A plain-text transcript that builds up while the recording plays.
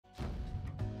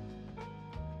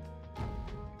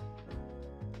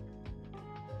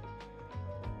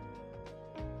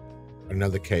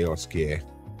Another chaos gear.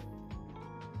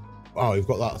 Oh, we've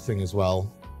got that thing as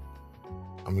well.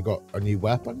 And we've got a new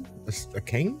weapon. A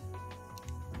cane.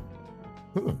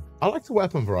 I like the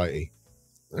weapon variety.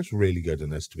 That's really good in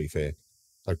this, to be fair.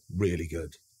 Like, really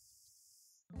good.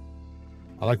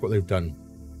 I like what they've done.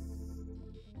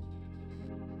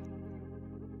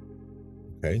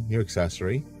 Okay, new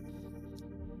accessory.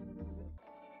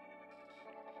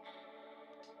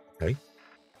 Okay.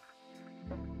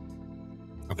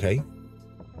 Okay.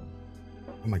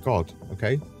 Oh my god,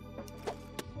 okay.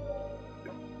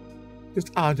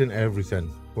 Just add in everything.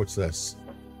 What's this?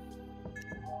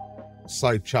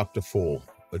 Side chapter 4.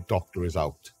 The doctor is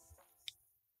out.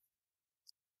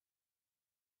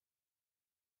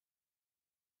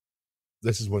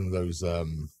 This is one of those,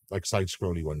 like,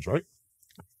 side-scrolly ones, right?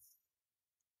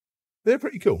 They're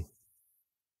pretty cool.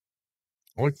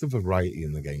 I like the variety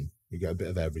in the game. You get a bit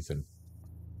of everything,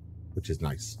 which is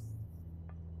nice.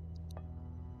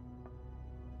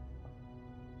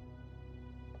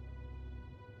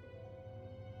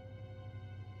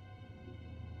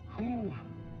 Who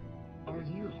are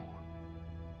you?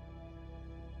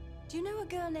 Do you know a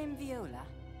girl named Viola?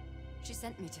 She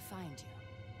sent me to find you.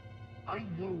 I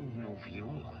know no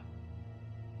Viola,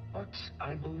 but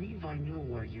I believe I know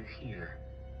why you're here.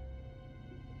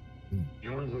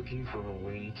 You're looking for a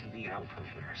way to the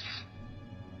Alphaverse.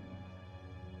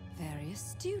 Very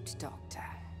astute, Doctor.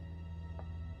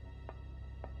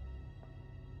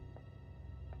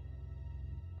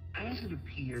 As it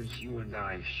appears you and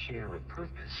I share a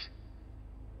purpose,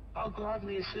 I'll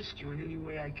gladly assist you in any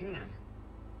way I can.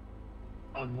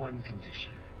 On one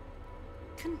condition.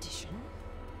 Condition?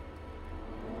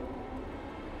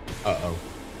 Uh-oh.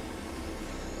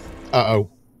 Uh-oh.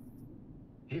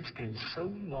 It's been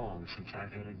so long since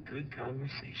I've had a good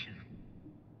conversation.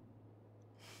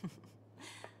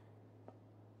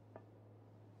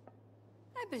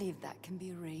 I believe that can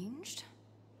be arranged.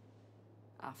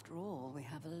 After all, we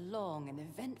have a long and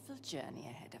eventful journey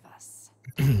ahead of us.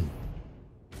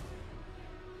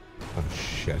 Oh,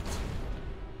 shit.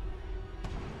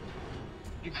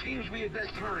 It seems we had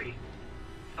best hurry.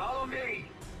 Follow me!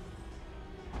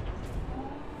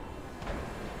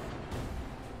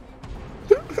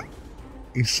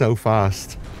 He's so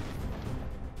fast.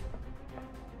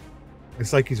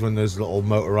 It's like he's one of those little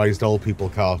motorized old people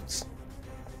carts.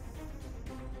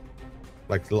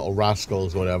 Like the little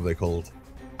rascals, whatever they're called.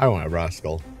 I want a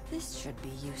rascal. This should be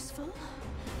useful.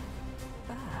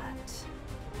 But...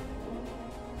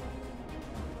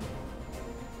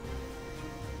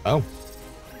 Oh.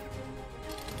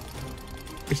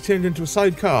 It's turned into a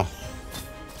sidecar.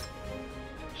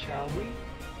 Shall we?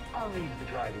 I'll leave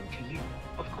the driving to you,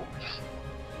 of course.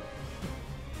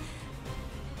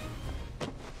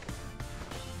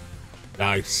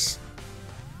 Nice.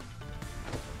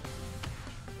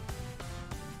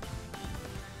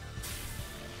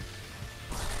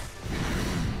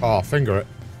 Oh, finger it.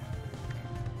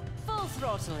 full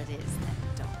throttle it is then,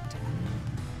 Doctor.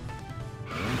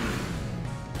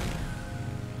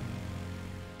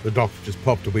 The doctor just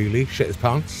popped a wheelie, shit his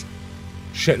pants,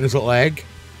 shit in his little egg.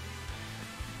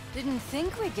 Didn't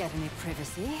think we'd get any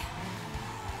privacy.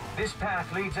 This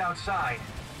path leads outside.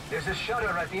 There's a shutter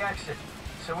at the exit,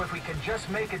 so if we can just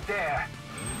make it there.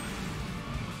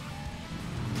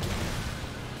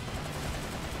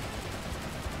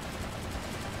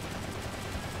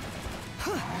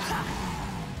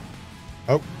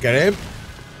 Oh, get him.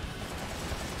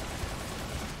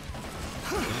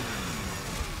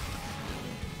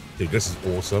 Dude, this is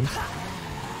awesome.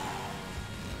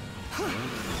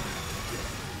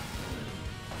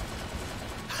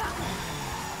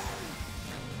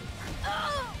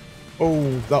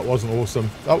 Oh, that wasn't awesome.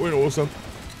 That went awesome.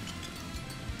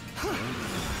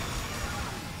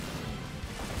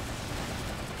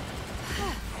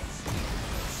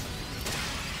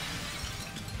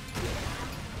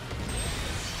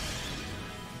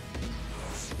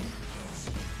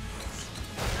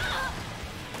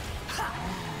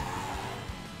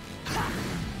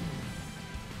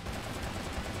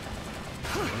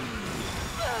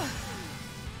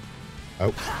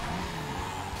 Oh.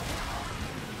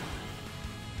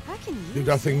 Dude,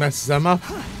 that thing messes them up.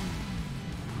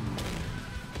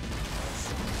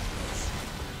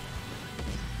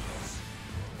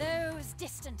 Those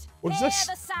distant, What is hear this?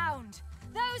 the sound.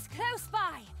 Those close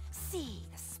by, see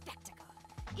the spectacle.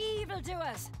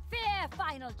 Evildoers, fear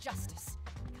final justice.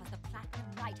 Because the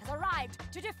Platinum Knight has arrived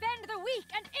to defend the weak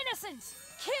and innocent.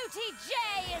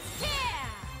 QTJ is here!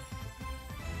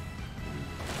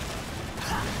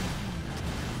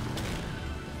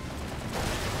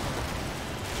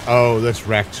 Oh, this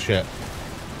wrecked shit.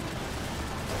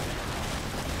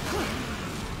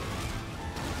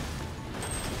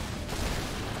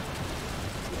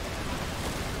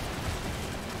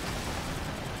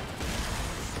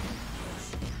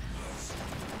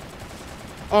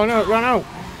 Oh no, it ran out.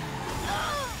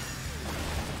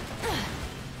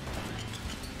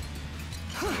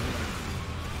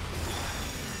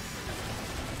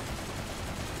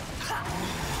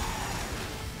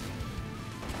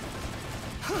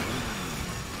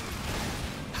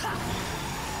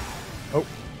 Oh,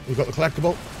 we've got the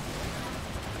collectible.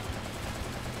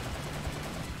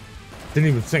 Didn't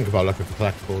even think about looking for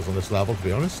collectibles on this level, to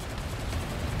be honest.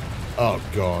 Oh,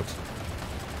 God.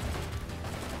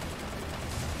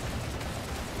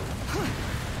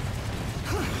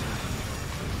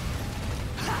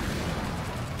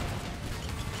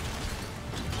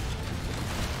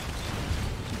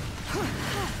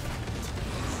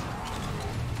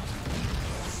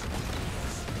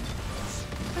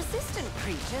 Persistent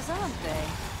creatures, aren't they?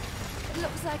 It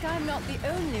looks like I'm not the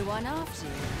only one after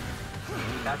you.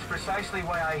 That's precisely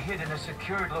why I hid in a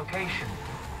secured location.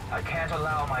 I can't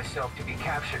allow myself to be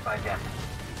captured by them.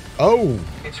 Oh!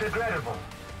 It's regrettable,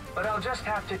 but I'll just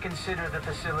have to consider the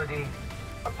facility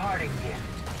a parting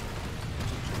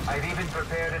gift. I've even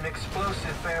prepared an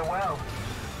explosive farewell.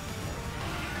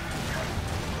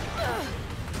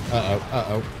 Uh-oh,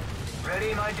 uh-oh.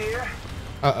 Ready, my dear?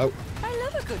 Uh-oh. I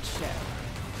love a good show.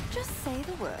 Just say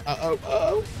the word. Uh-oh,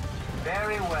 uh-oh.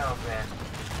 Very well, then.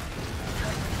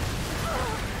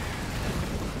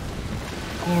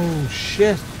 Oh,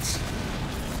 shit.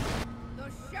 The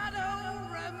shadow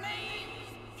remains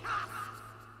cast.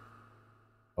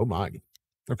 Oh, my.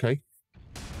 Okay.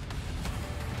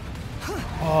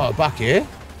 Oh, back here?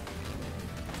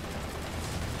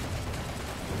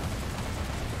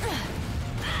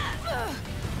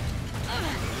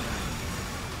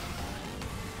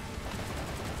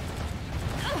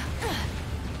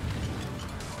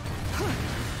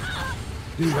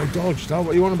 Dude, I dodged. Oh,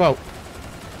 what are you on about?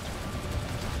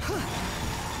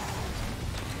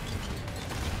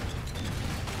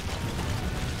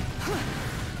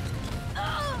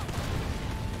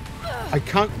 I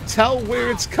can't tell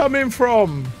where it's coming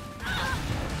from.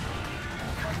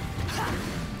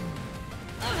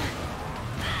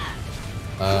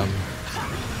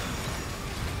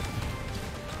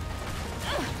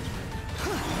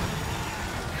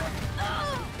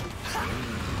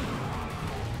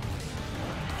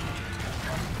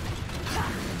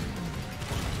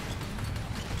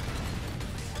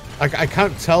 I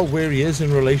can't tell where he is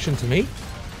in relation to me.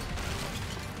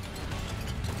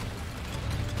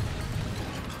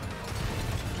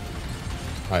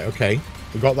 Right, okay.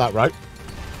 We got that right.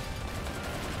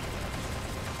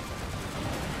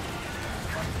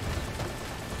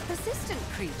 Persistent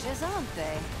creatures, aren't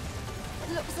they?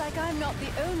 It looks like I'm not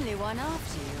the only one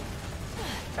after you.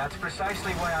 That's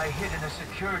precisely why I hid in a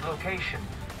secured location.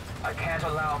 I can't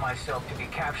allow myself to be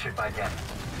captured by them.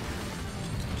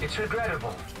 It's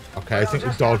regrettable. Okay, I think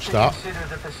we dodged that. Consider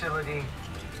the facility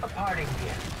a parting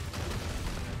gift.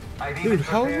 I've Dude, even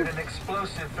how... prepared an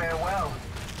explosive farewell.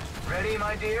 Ready,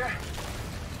 my dear?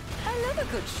 I love a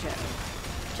good show.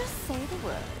 Just say the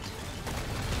word.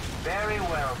 Very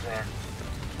well, then.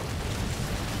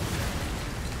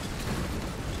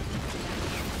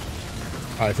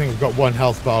 I think we've got one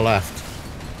health bar left.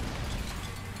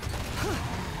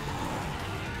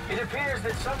 It appears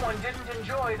that someone didn't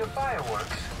enjoy the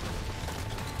fireworks.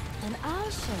 Then I'll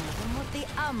show them what the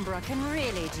Umbra can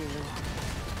really do.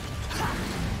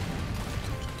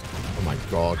 Oh my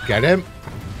god, get him!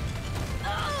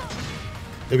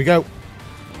 Here we go.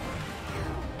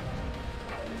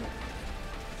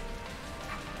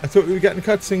 I thought we were getting a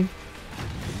cutscene.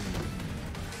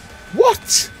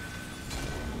 What?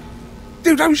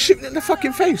 Dude, I was shooting it in the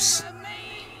fucking face.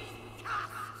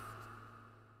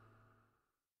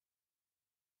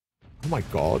 Oh my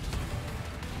god.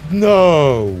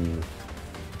 No.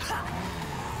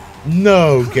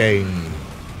 No, game.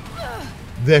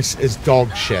 This is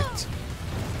dog shit.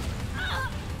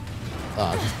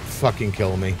 Ah, just fucking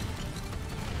kill me.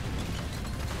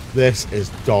 This is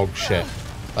dog shit.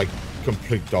 Like,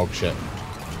 complete dog shit.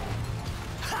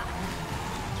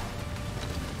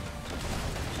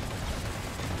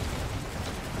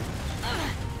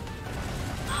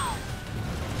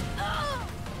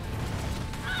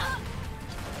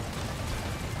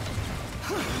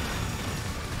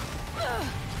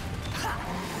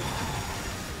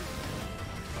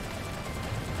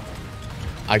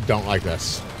 I don't like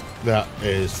this. That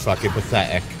is fucking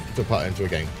pathetic to put into a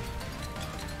game.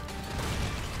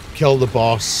 Kill the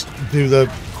boss, do the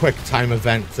quick time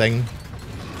event thing.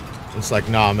 It's like,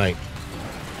 nah, mate.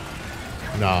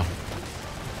 Nah.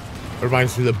 It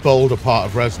reminds me of the boulder part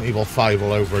of Resident Evil 5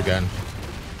 all over again.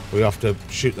 We have to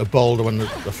shoot the boulder when the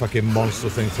fucking monster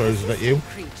thing throws it at you.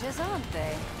 Creatures, aren't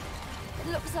they?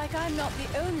 It looks like I'm not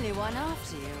the only one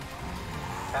after you.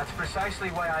 That's precisely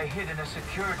why I hid in a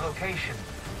secured location.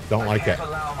 Don't like I it. can't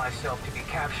allow myself to be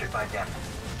captured by them.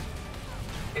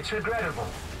 It's regrettable,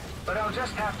 but I'll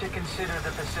just have to consider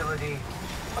the facility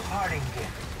a parting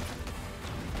gift.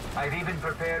 I've even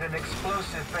prepared an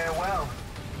explosive farewell.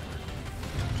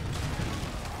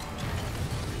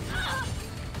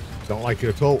 Don't like it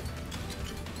at all.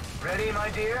 Ready, my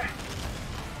dear?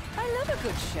 I love a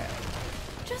good show.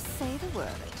 Just say the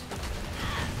word.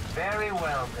 Very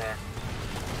well, then.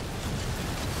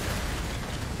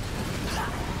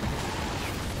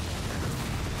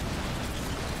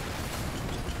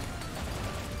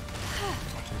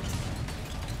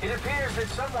 It appears that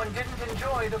someone didn't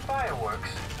enjoy the fireworks.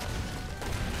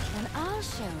 Then I'll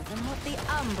show them what the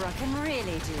Umbra can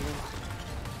really do.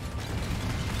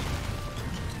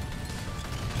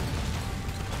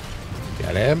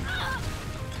 Get him.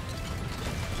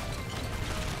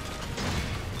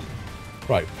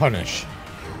 Right, punish.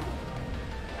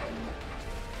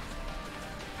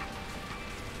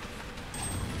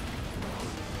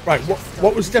 Right,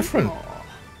 what was different?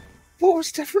 What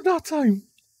was different that time?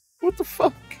 What the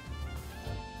fuck?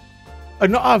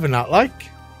 I'm not having that, like.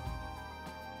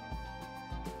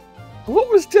 What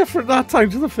was different that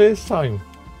time to the first time?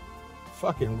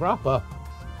 Fucking rapper.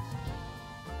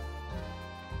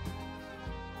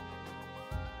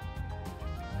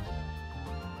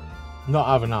 Not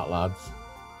having that, lads.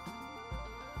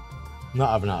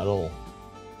 Not having that at all.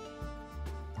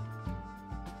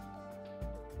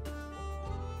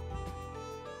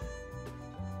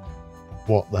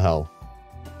 What the hell?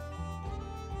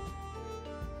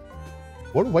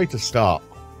 What a way to start.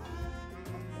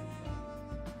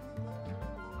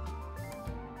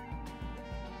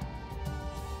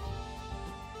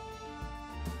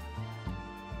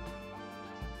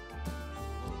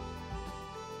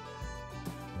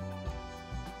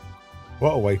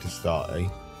 What a way to start, eh?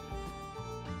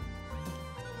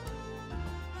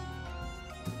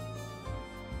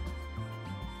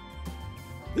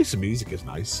 At least the music is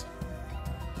nice.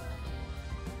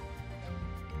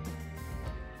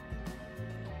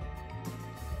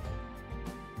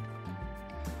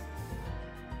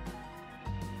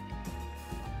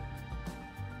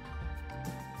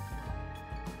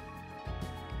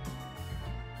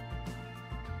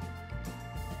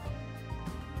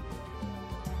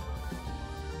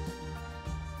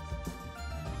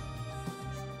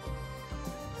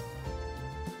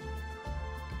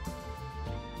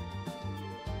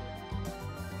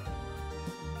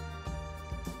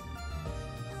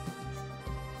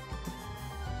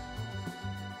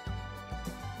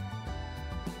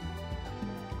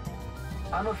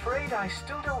 I'm afraid I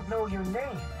still don't know your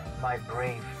name, my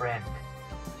brave friend.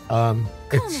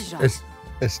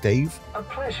 It's Dave. A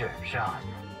pleasure, Jean.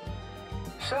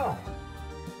 So,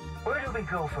 where do we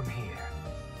go from here?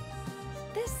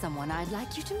 There's someone I'd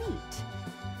like you to meet.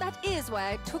 That is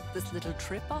why I took this little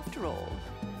trip after all.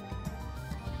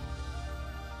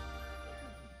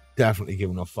 Definitely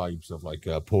giving off vibes of like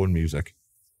porn music.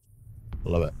 I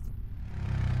love it.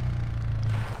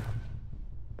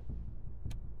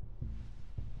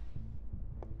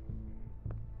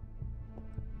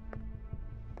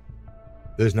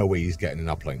 There's no way he's getting an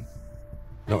upling.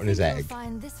 Not in his egg. You'll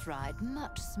find this ride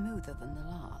much smoother than the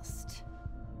last.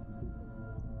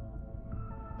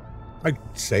 I'd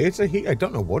say it's a heat. I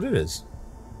don't know what it is.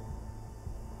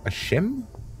 A shim?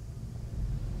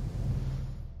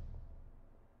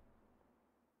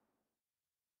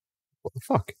 What the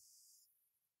fuck?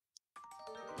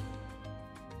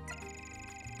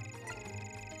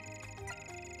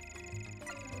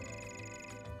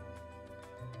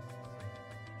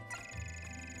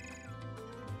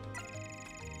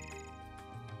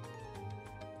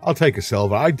 I'll take a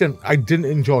silver. I didn't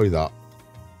enjoy that.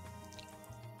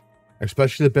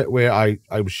 Especially the bit where I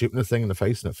was shooting the thing in the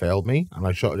face and it failed me, and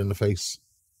I shot it in the face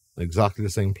in exactly the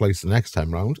same place the next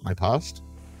time round. I passed.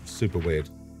 Super weird.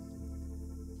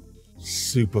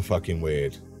 Super fucking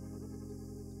weird.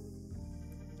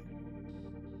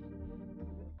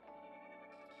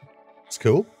 It's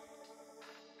cool.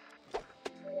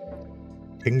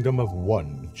 Kingdom of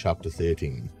One, Chapter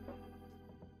 13.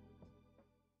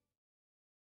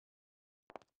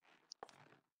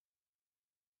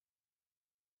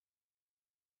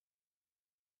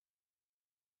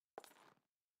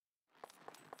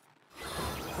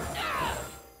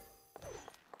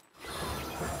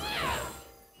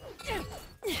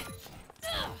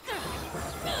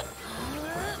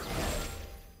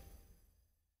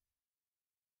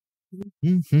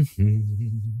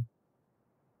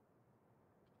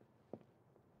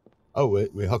 Oh,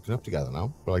 we're hooking up together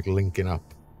now. We're like linking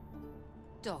up.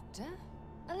 Doctor,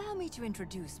 allow me to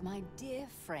introduce my dear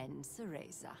friend,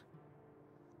 Cereza.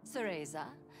 Cereza,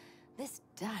 this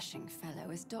dashing fellow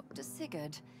is Dr.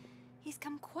 Sigurd. He's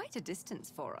come quite a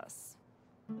distance for us.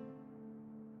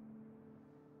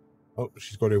 Oh,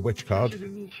 she's got her witch card. Pleasure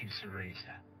to meet you,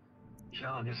 Cereza.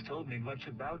 Jean has told me much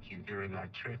about you during our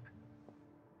trip.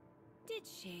 Did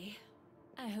she?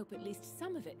 I hope at least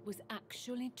some of it was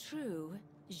actually true.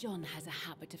 Jean has a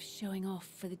habit of showing off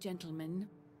for the gentleman.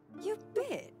 You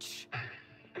bitch!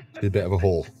 She's a bit of a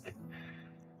whore.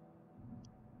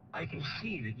 I can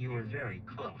see that you are very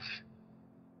close.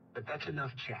 But that's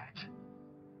enough chat.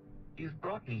 You've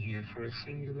brought me here for a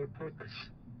singular purpose,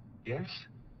 yes?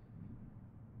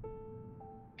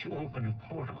 To open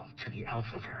a portal to the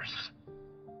Alphaverse.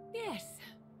 Yes.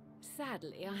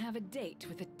 Sadly, I have a date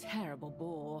with a terrible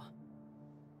bore.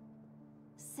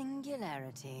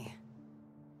 Singularity.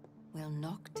 We'll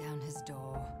knock down his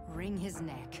door, wring his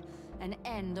neck, and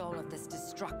end all of this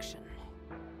destruction.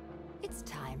 It's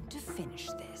time to finish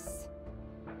this.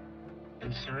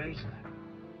 And Cereza,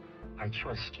 I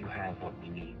trust you have what we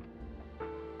need.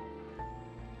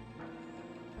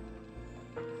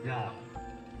 Now,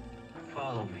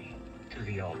 follow me to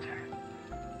the altar.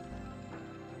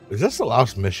 Is this the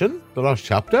last mission? The last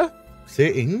chapter?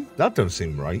 13? That doesn't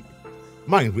seem right.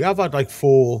 Mind, we have had like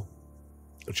 4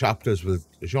 chapters with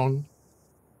Jean.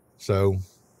 So,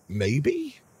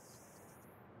 maybe?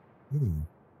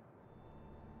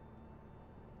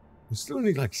 We still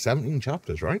need like 17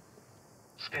 chapters, right?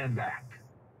 Stand back.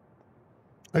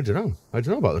 I don't know. I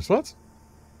don't know about this, lads.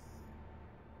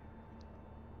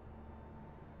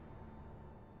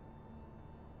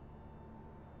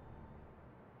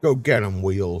 Go get 'em,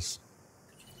 Wheels.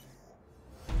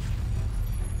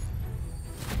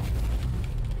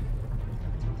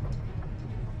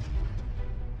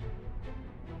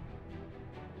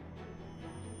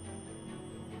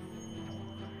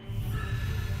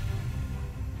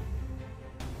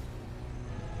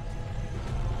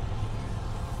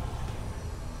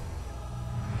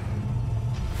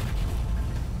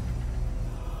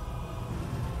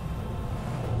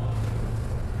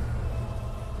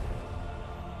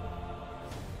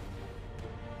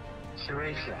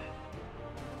 Cereza,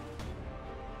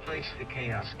 place the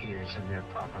chaos gears in their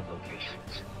proper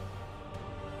locations.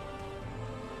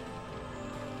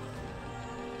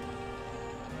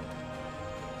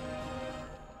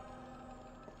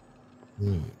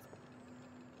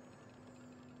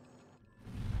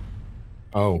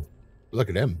 Oh, look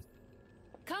at him.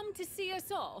 Come to see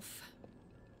us off?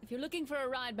 If you're looking for a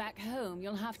ride back home,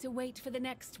 you'll have to wait for the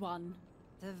next one.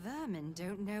 The vermin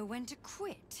don't know when to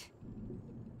quit.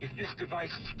 If this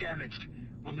device is damaged,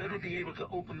 we'll never be able to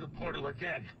open the portal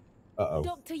again. Uh-oh.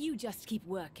 Doctor, you just keep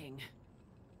working.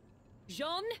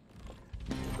 Jean?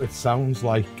 It sounds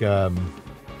like a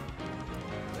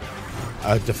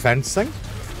defense thing.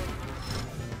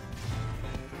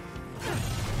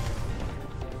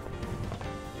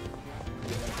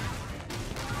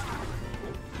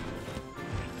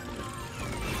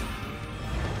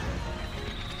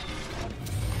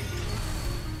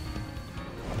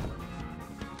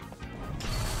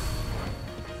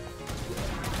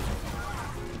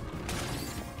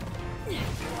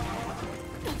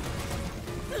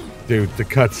 Dude, the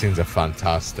cutscenes are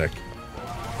fantastic.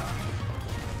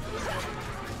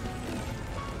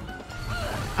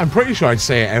 I'm pretty sure I'd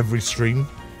say it every stream.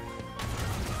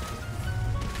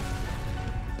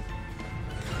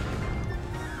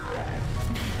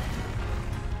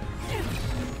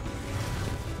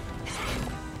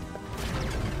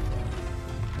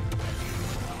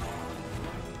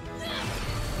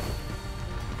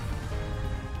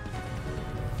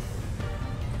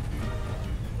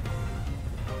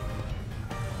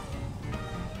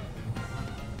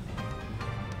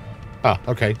 Ah,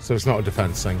 okay, so it's not a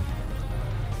defense thing.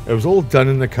 It was all done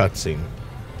in the cutscene.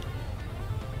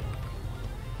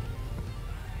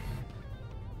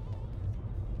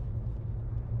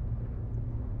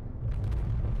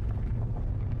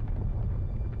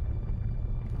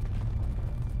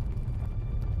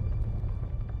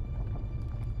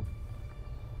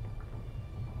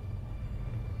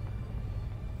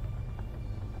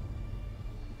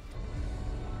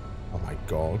 Oh my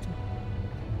god.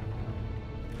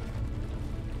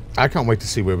 I can't wait to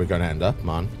see where we're going to end up,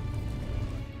 man.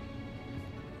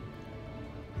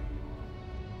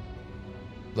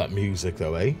 That music,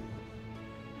 though, eh?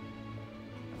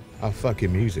 That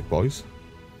fucking music, boys.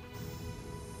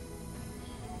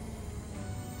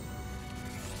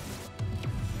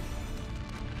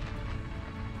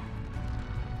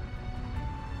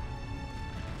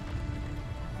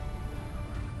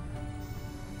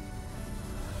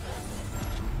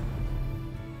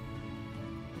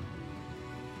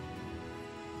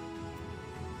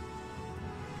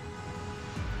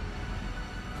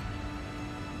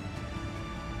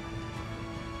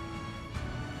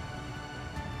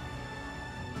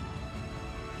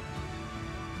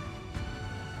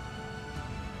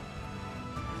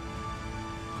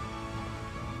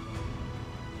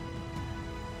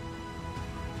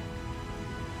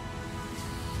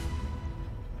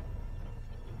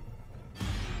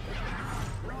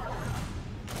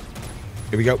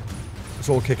 Here we go. It's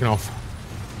all kicking off.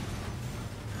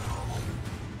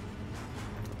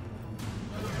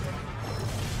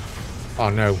 Oh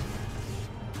no.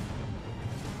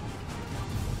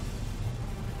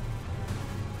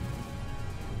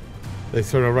 They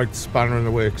throw a right spanner in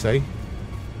the works, eh?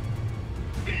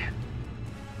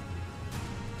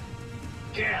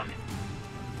 Damn.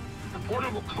 The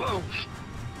portal will close.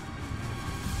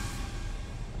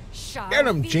 Get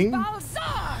him, Jean.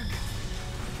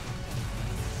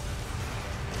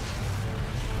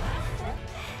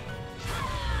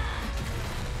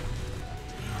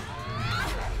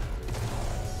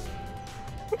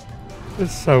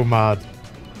 It's so mad.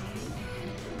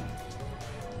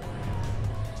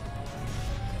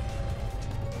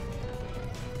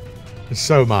 It's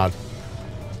so mad.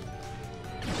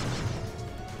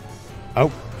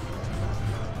 Oh.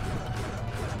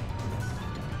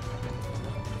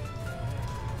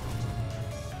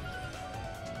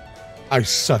 I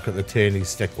suck at the turny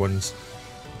stick ones.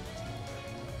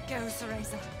 Go,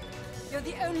 Cereza. You're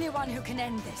the only one who can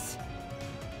end this.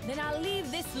 Then I'll leave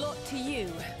this lot to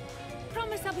you.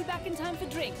 Promise I'll be back in time for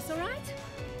drinks, all right?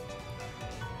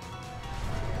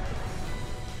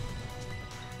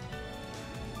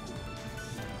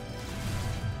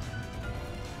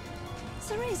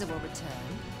 Cereza will return.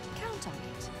 Count on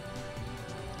it.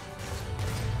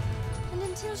 And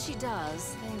until she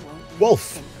does, they won't lift a Wolf.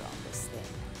 finger on this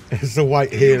thing. It's the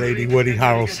white hair lady Woody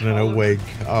Harrelson in a wig.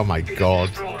 Oh my god.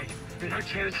 Destroyed, and our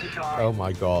chances are... Oh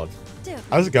my god. Don't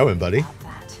How's it going, buddy? about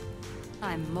that.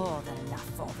 I'm more than enough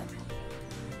for them.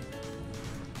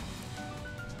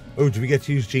 Oh, do we get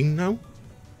to use Jean now?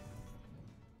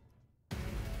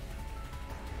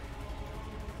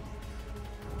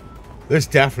 This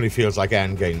definitely feels like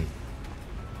endgame.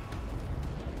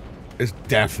 This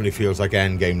definitely feels like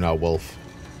endgame now, Wolf.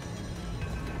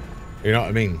 You know what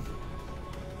I mean?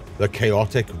 The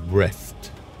chaotic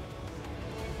rift.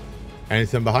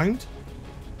 Anything behind?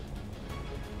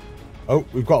 Oh,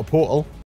 we've got a portal.